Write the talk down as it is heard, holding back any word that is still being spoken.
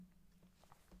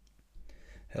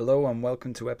Hello and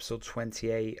welcome to episode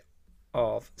 28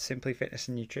 of Simply Fitness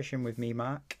and Nutrition with me,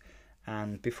 Mark.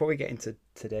 And before we get into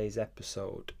today's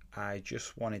episode, I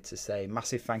just wanted to say a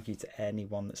massive thank you to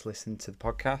anyone that's listened to the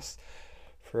podcast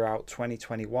throughout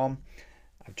 2021.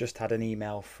 I've just had an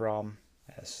email from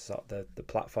sort of the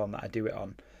platform that I do it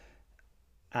on,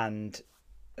 and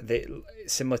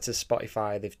similar to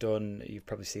Spotify, you've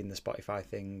probably seen the Spotify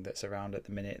thing that's around at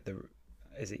the minute.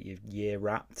 Is it your year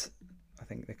wrapped? I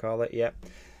think they call it, yeah.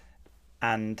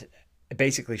 And it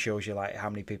basically shows you like how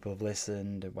many people have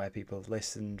listened and where people have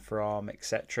listened from,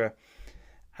 etc.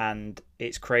 And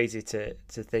it's crazy to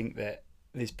think that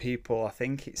there's people, I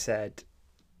think it said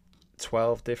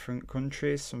 12 different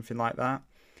countries, something like that.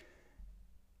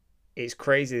 It's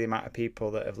crazy the amount of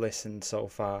people that have listened so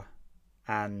far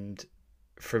and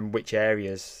from which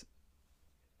areas.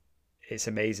 It's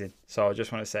amazing. So I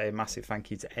just want to say a massive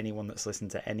thank you to anyone that's listened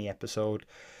to any episode.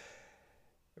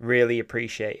 Really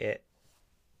appreciate it.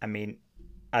 I mean,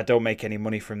 I don't make any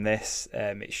money from this.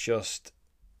 It's just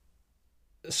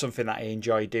something that I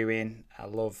enjoy doing. I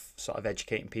love sort of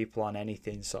educating people on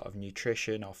anything sort of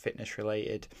nutrition or fitness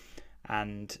related.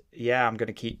 And yeah, I'm going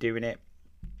to keep doing it.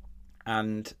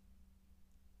 And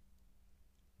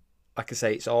like I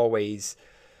say, it's always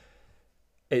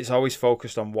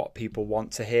focused on what people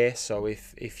want to hear. So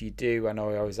if you do, I know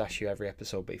I always ask you every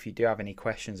episode, but if you do have any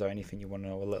questions or anything you want to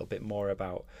know a little bit more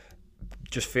about,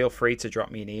 just feel free to drop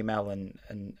me an email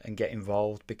and get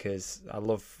involved, because I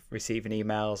love receiving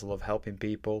emails. I love helping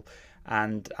people,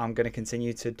 and I'm going to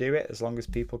continue to do it as long as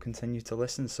people continue to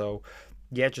listen. So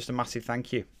yeah, just a massive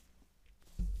thank you.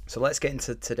 So let's get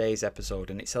into today's episode,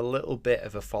 and it's a little bit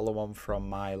of a follow-on from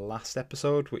my last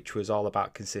episode, which was all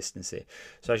about consistency.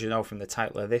 So as you know from the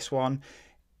title of this one,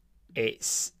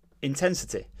 it's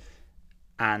intensity.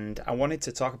 And I wanted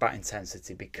to talk about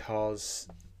intensity because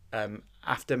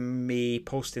after me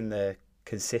posting the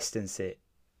consistency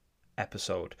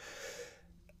episode,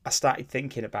 I started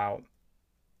thinking about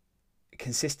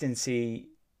consistency.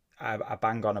 I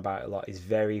bang on about it a lot, is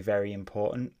very, very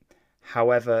important.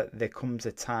 However, there comes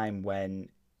a time when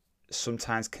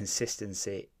sometimes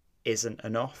consistency isn't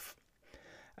enough.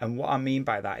 And what I mean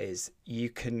by that is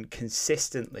you can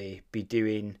consistently be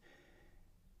doing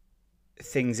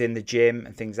things in the gym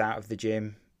and things out of the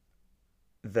gym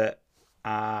that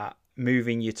are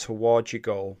moving you towards your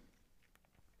goal.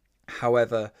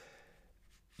 However,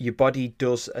 your body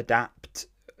does adapt.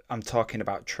 I'm talking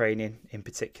about training in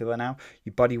particular now.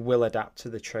 Your body will adapt to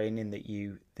the training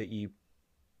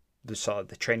the sort of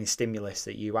the training stimulus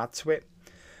that you add to it.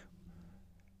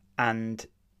 And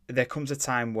there comes a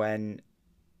time when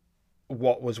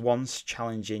what was once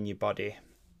challenging your body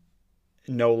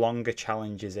no longer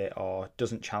challenges it or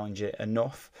doesn't challenge it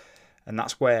enough. And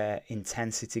that's where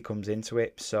intensity comes into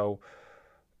it. So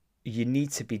you need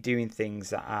to be doing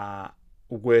things that are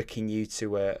working you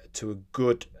to a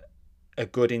good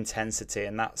intensity,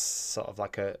 and that's sort of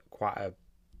like quite a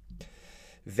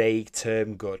vague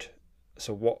term, good.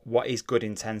 So what is good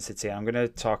intensity? I'm going to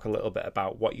talk a little bit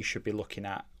about what you should be looking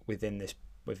at within this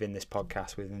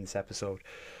podcast, within this episode.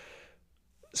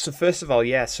 So first of all,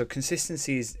 so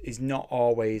consistency is not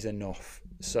always enough.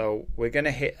 So we're going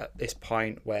to hit at this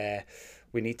point where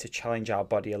we need to challenge our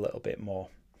body a little bit more.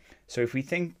 So if we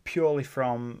think purely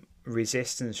from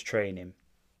resistance training,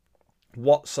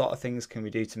 what sort of things can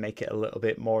we do to make it a little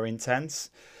bit more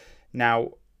intense?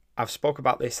 Now, I've spoke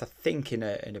about this, I think, in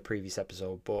a previous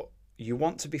episode, but you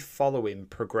want to be following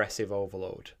progressive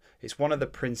overload. It's one of the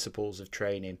principles of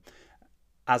training.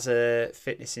 As a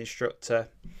fitness instructor,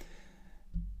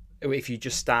 if you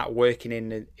just start working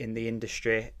in the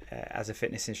industry as a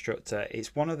fitness instructor,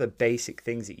 it's one of the basic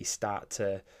things that you start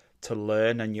to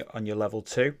learn on your level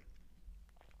 2,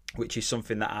 which is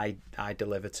something that I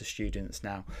deliver to students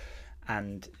now.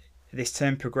 And this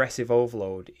term progressive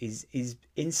overload is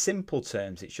in simple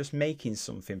terms, it's just making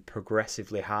something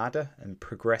progressively harder and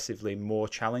progressively more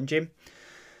challenging.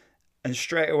 And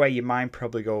straight away your mind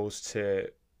probably goes to,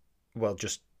 well,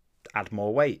 just add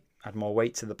more weight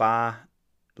to the bar,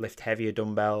 lift heavier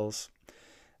dumbbells.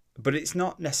 But it's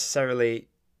not necessarily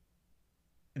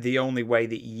the only way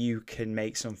that you can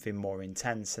make something more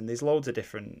intense, and there's loads of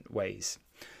different ways.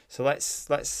 So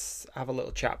let's have a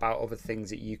little chat about other things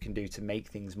that you can do to make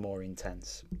things more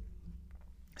intense.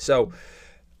 So,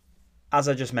 as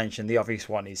I just mentioned, the obvious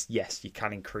one is, yes, you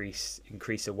can increase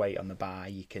the weight on the bar.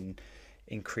 You can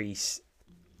increase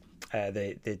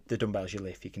the dumbbells you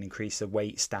lift. You can increase the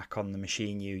weight stack on the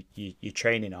machine you're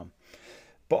training on.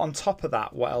 But on top of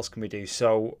that, what else can we do?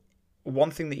 So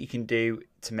one thing that you can do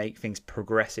to make things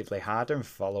progressively harder and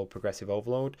follow progressive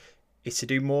overload is to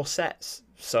do more sets.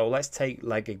 So let's take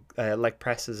leg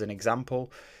press as an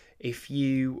example. If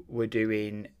you were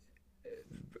doing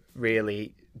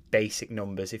really basic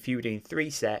numbers, if you were doing 3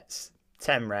 sets,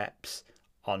 10 reps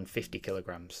on 50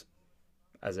 kilograms,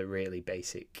 as a really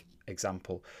basic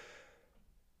example.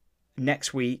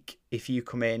 Next week, if you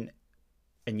come in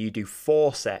and you do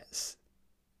 4 sets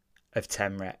of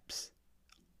 10 reps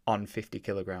on 50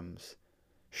 kilograms,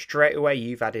 straight away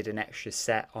you've added an extra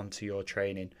set onto your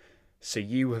training. So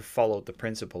you have followed the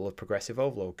principle of progressive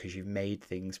overload because you've made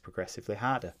things progressively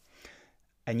harder.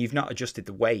 And you've not adjusted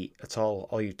the weight at all.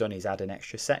 All you've done is add an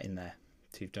extra set in there.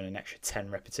 So you've done an extra 10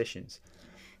 repetitions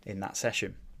in that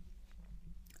session.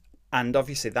 And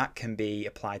obviously that can be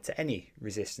applied to any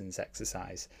resistance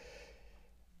exercise.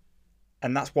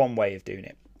 And that's one way of doing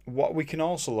it. What we can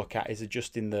also look at is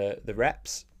adjusting the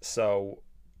reps. So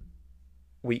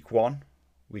week 1,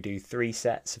 we do 3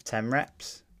 sets of 10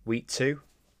 reps. Week 2,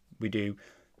 we do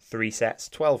 3 sets,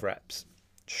 12 reps.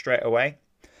 Straight away,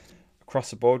 across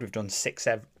the board, we've done 6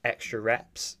 extra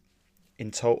reps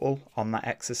in total on that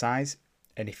exercise.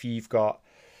 And if you've got,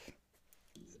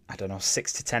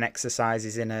 6 to 10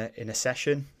 exercises in a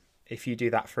session, if you do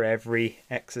that for every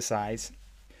exercise,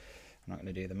 I'm not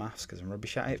going to do the maths because I'm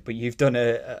rubbish at it, but you've done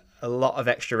a lot of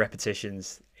extra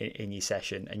repetitions in your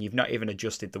session, and you've not even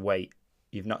adjusted the weight.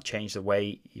 You've not changed the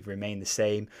weight. You've remained the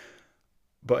same.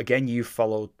 But again, you've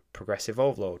followed progressive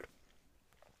overload.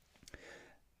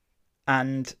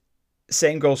 And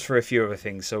same goes for a few other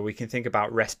things. So we can think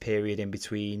about rest period in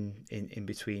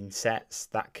between sets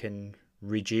that can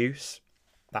reduce.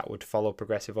 That would follow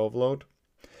progressive overload.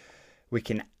 We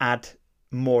can add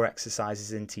more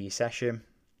exercises into your session.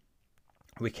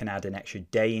 We can add an extra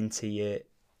day into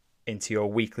your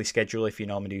weekly schedule. If you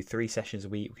normally do 3 sessions a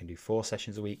week, we can do 4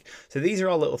 sessions a week. So these are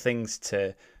all little things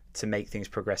to make things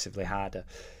progressively harder.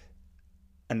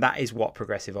 And that is what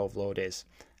progressive overload is.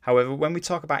 However, when we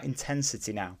talk about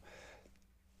intensity now,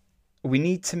 we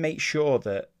need to make sure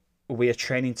that we are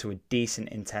training to a decent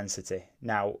intensity.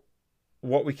 Now,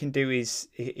 what we can do is,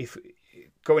 if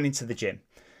going into the gym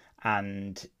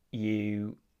and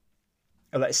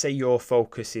let's say your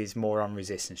focus is more on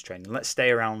resistance training. Let's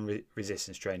stay around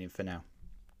resistance training for now.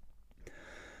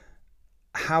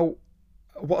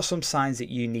 What are some signs that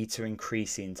you need to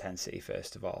increase the intensity,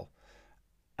 first of all?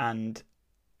 And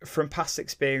from past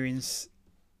experience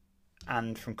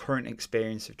and from current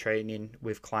experience of training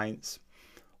with clients,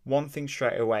 one thing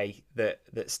straight away that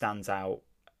stands out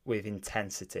with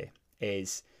intensity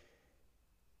is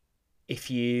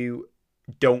if you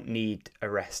don't need a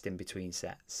rest in between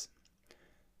sets.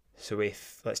 So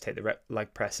let's take the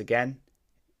leg press again.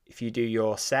 If you do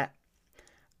your set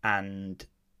and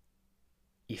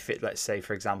you fit, let's say,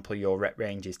 for example, your rep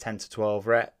range is 10 to 12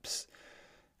 reps,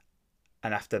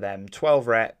 and after them 12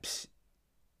 reps,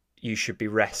 you should be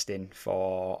resting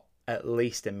for at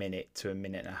least a minute to a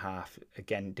minute and a half.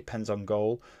 Again, it depends on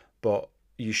goal, but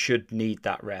you should need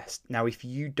that rest. Now, if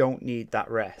you don't need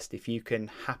that rest, if you can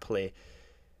happily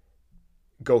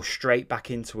go straight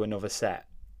back into another set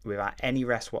without any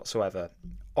rest whatsoever,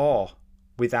 or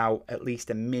without at least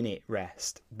a minute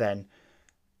rest, then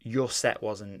your set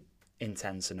wasn't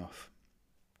intense enough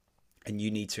and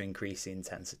you need to increase the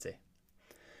intensity.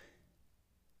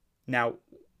 Now,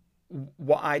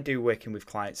 what I do working with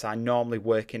clients, I normally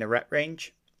work in a rep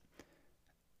range.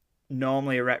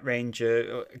 Normally a rep range,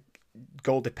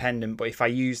 goal dependent, but if I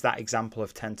use that example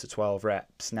of 10 to 12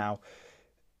 reps, now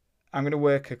I'm going to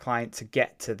work a client to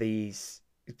get to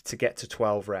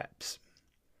 12 reps.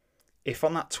 If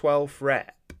on that 12th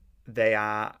rep they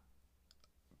are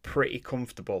pretty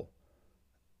comfortable,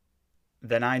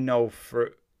 then I know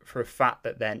for a fact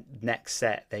that then next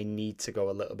set they need to go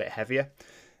a little bit heavier.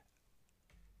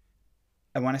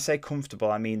 And when I say comfortable,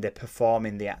 I mean they're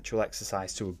performing the actual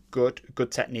exercise to a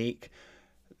good technique.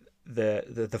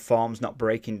 The form's not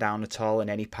breaking down at all in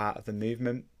any part of the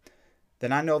movement.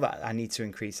 Then I know that I need to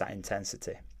increase that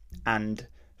intensity. And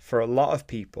for a lot of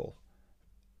people,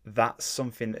 that's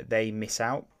something that they miss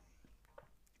out.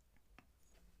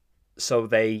 So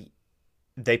they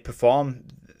perform,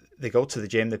 they go to the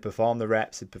gym, they perform the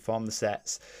reps, they perform the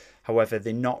sets. However,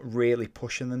 they're not really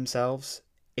pushing themselves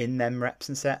in them reps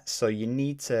and sets. So you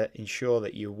need to ensure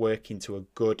that you're working to a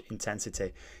good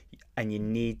intensity, and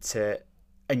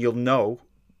you'll know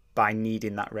by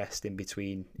needing that rest in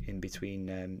between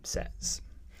sets.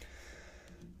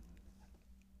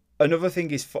 Another thing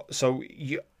is,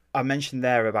 I mentioned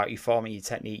there about you forming your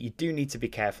technique. You do need to be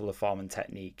careful of form and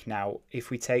technique. Now, if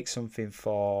we take something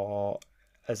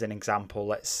as an example,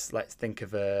 let's think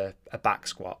of a back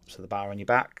squat. So the bar on your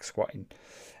back, squatting.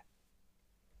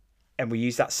 we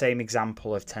use that same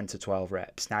example of 10 to 12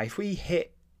 reps. Now,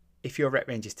 if your rep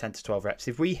range is 10 to 12 reps,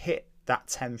 if we hit that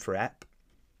 10th rep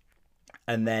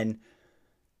and then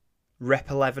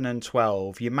rep 11 and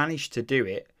 12, you manage to do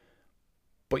it,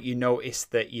 but you notice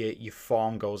that your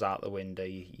form goes out the window.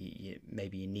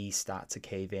 Maybe your knees start to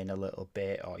cave in a little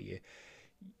bit, or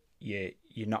you're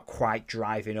not quite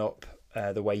driving up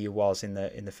the way you was in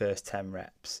the first 10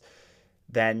 reps.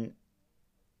 Then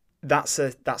that's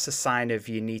a sign of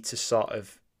you need to sort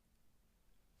of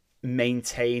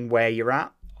maintain where you're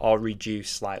at or reduce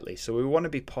slightly. So we want to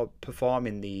be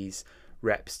performing these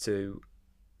reps to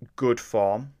good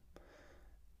form,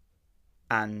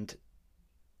 and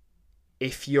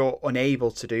if you're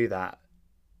unable to do that,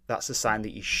 that's a sign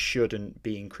that you shouldn't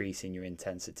be increasing your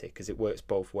intensity, because it works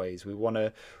both ways. We want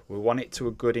it to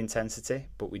a good intensity,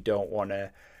 but we don't want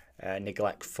to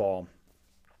neglect form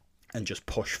and just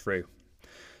push through.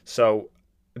 So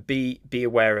be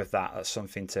aware of that. That's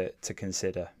something to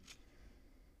consider.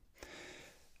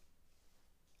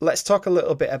 Let's talk a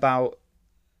little bit about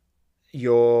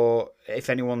if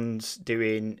anyone's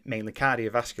doing mainly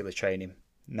cardiovascular training.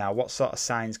 Now, what sort of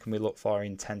signs can we look for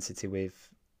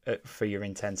for your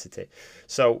intensity?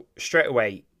 So straight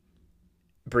away,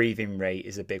 breathing rate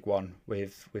is a big one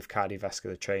with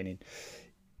cardiovascular training.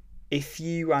 If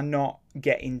you are not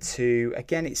getting to,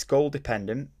 again, it's goal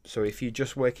dependent. So if you're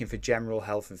just working for general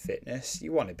health and fitness,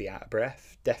 you want to be out of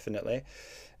breath, definitely.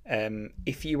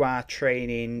 If you are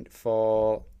training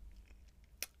for,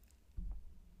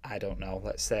 I don't know,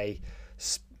 let's say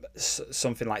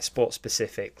something like sport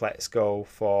specific, let's go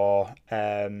for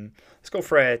a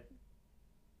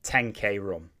 10k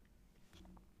run.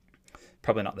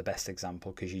 Probably not the best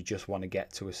example, because you just want to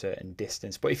get to a certain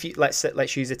distance, but if you let's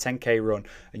use a 10k run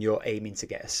and you're aiming to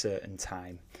get a certain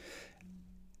time,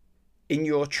 in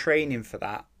your training for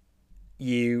that,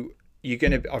 you're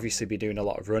going to obviously be doing a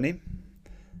lot of running,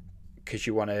 because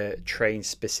you want to train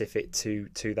specific to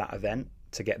that event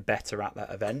to get better at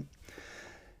that event.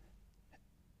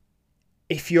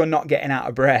 If you're not getting out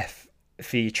of breath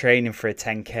for your training for a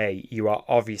 10k, you are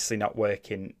obviously not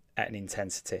working at an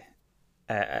intensity,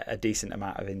 a decent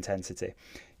amount of intensity.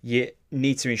 You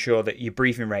need to ensure that your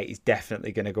breathing rate is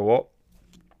definitely going to go up.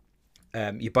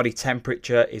 Your body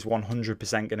temperature is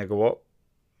 100% going to go up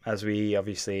as we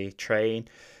obviously train.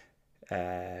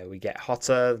 We get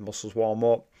hotter, the muscles warm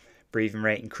up, breathing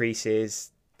rate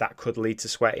increases. That could lead to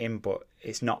sweating, but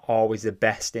it's not always the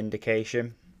best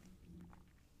indication.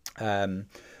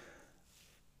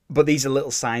 But these are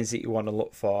little signs that you want to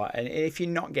look for. And if you're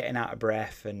not getting out of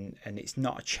breath and it's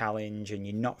not a challenge, and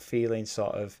you're not feeling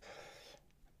sort of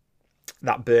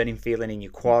that burning feeling in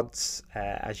your quads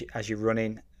as you're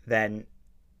running, then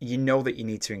you know that you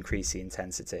need to increase the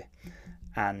intensity.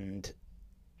 And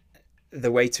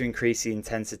the way to increase the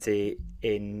intensity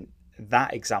in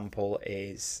that example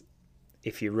is,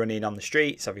 if you're running on the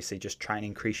streets, obviously just try and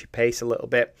increase your pace a little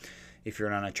bit. If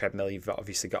you're on a treadmill, you've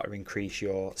obviously got to increase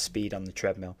your speed on the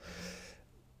treadmill.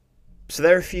 So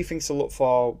there are a few things to look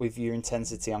for with your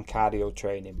intensity on cardio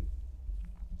training.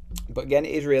 But again,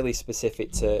 it is really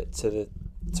specific to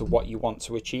what you want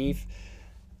to achieve.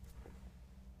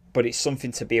 But it's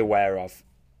something to be aware of.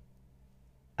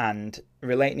 And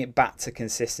relating it back to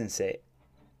consistency,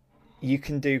 you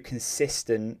can do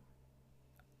consistent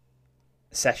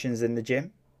sessions in the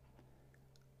gym,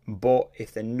 but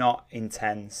if they're not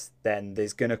intense, then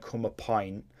there's going to come a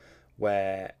point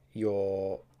where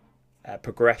your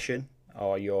progression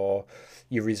or your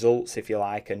results, if you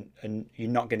like, and you're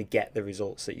not going to get the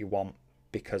results that you want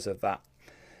because of that.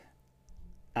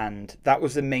 And that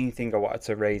was the main thing I wanted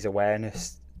to raise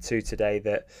awareness to today,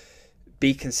 that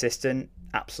be consistent,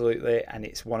 absolutely, and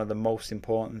it's one of the most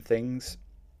important things.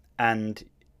 And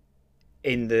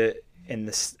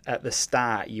at the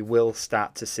start, you will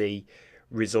start to see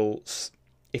results.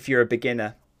 If you're a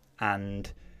beginner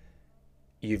and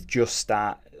if you've just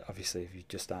started,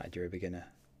 you're a beginner.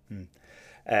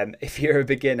 If you're a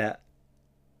beginner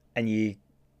and you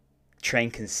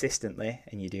train consistently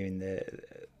and you're doing the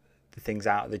things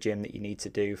out of the gym that you need to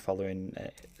do, following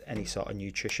any sort of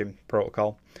nutrition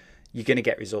protocol, you're going to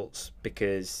get results,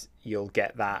 because you'll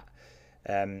get that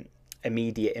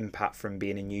immediate impact from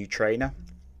being a new trainer.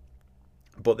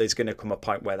 But there's going to come a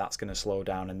point where that's going to slow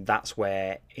down, and that's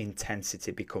where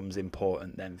intensity becomes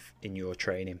important then in your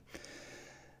training.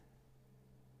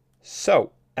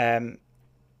 So I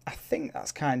think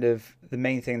that's kind of the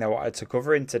main thing that I wanted to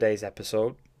cover in today's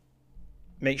episode.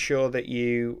 Make sure that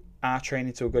you are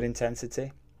training to a good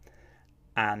intensity,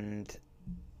 and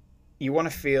you want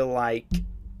to feel like...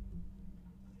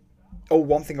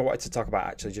 one thing I wanted to talk about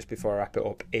actually just before I wrap it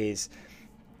up is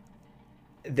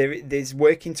there's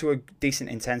working to a decent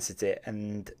intensity,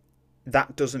 and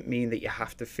that doesn't mean that you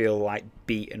have to feel like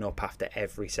beaten up after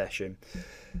every session.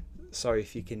 Sorry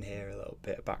if you can hear a little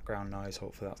bit of background noise.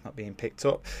 Hopefully that's not being picked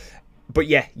up. But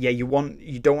yeah, you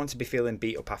don't want to be feeling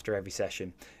beat up after every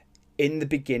session. In the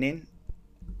beginning,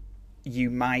 you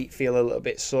might feel a little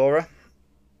bit sorer.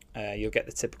 You'll get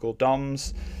the typical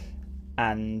DOMS,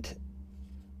 and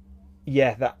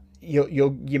yeah, that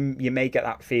you may get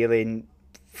that feeling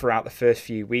throughout the first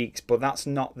few weeks, but that's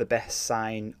not the best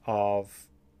sign of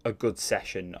a good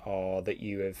session or that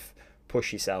you have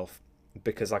pushed yourself,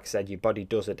 because like I said, your body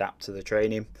does adapt to the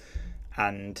training,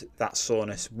 and that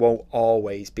soreness won't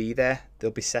always be there.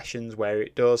 There'll be sessions where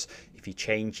it does. If you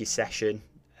change your session,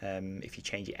 if you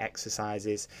change your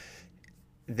exercises,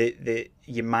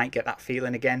 you might get that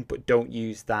feeling again, but don't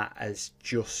use that as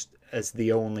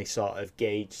the only sort of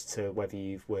gauge to whether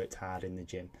you've worked hard in the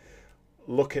gym.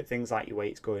 Look at things like your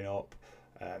weights going up,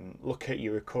 look at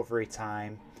your recovery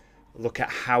time, look at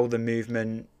how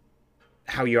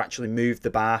you actually move the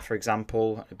bar. For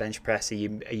example, a bench press, are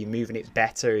you moving it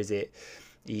better? Are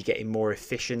you getting more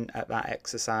efficient at that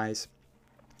exercise?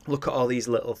 Look at all these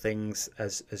little things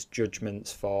as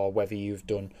judgments for whether you've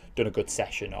done a good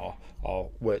session or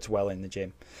worked well in the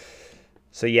gym.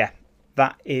 So yeah,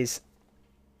 that is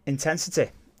intensity.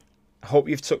 I hope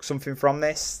you've took something from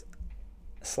this.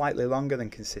 Slightly longer than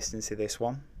consistency, this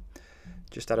one.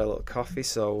 Just had a little coffee,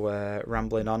 so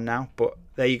rambling on now. But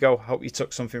there you go. Hope you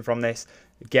took something from this.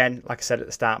 Again, like I said at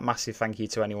the start, massive thank you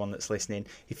to anyone that's listening.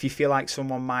 If you feel like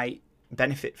someone might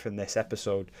benefit from this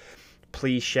episode,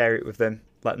 please share it with them.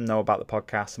 Let them know about the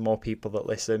podcast. The more people that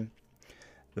listen,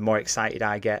 the more excited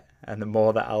I get, and the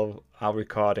more that I'll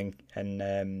record and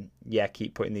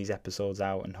keep putting these episodes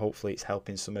out. And hopefully it's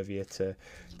helping some of you to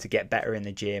get better in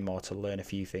the gym or to learn a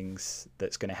few things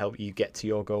that's going to help you get to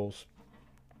your goals.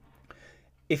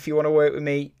 If you want to work with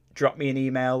me, drop me an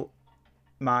email,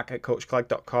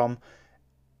 mark@coachclegg.com.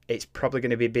 It's probably going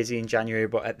to be busy in January,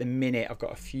 but at the minute I've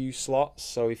got a few slots.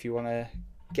 So if you want to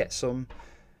get some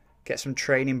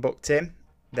training booked in,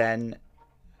 then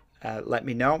let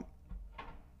me know.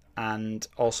 And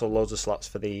also loads of slots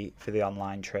for the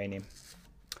online training.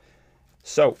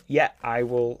 So yeah, I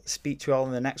will speak to you all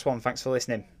in the next one. Thanks for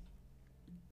listening.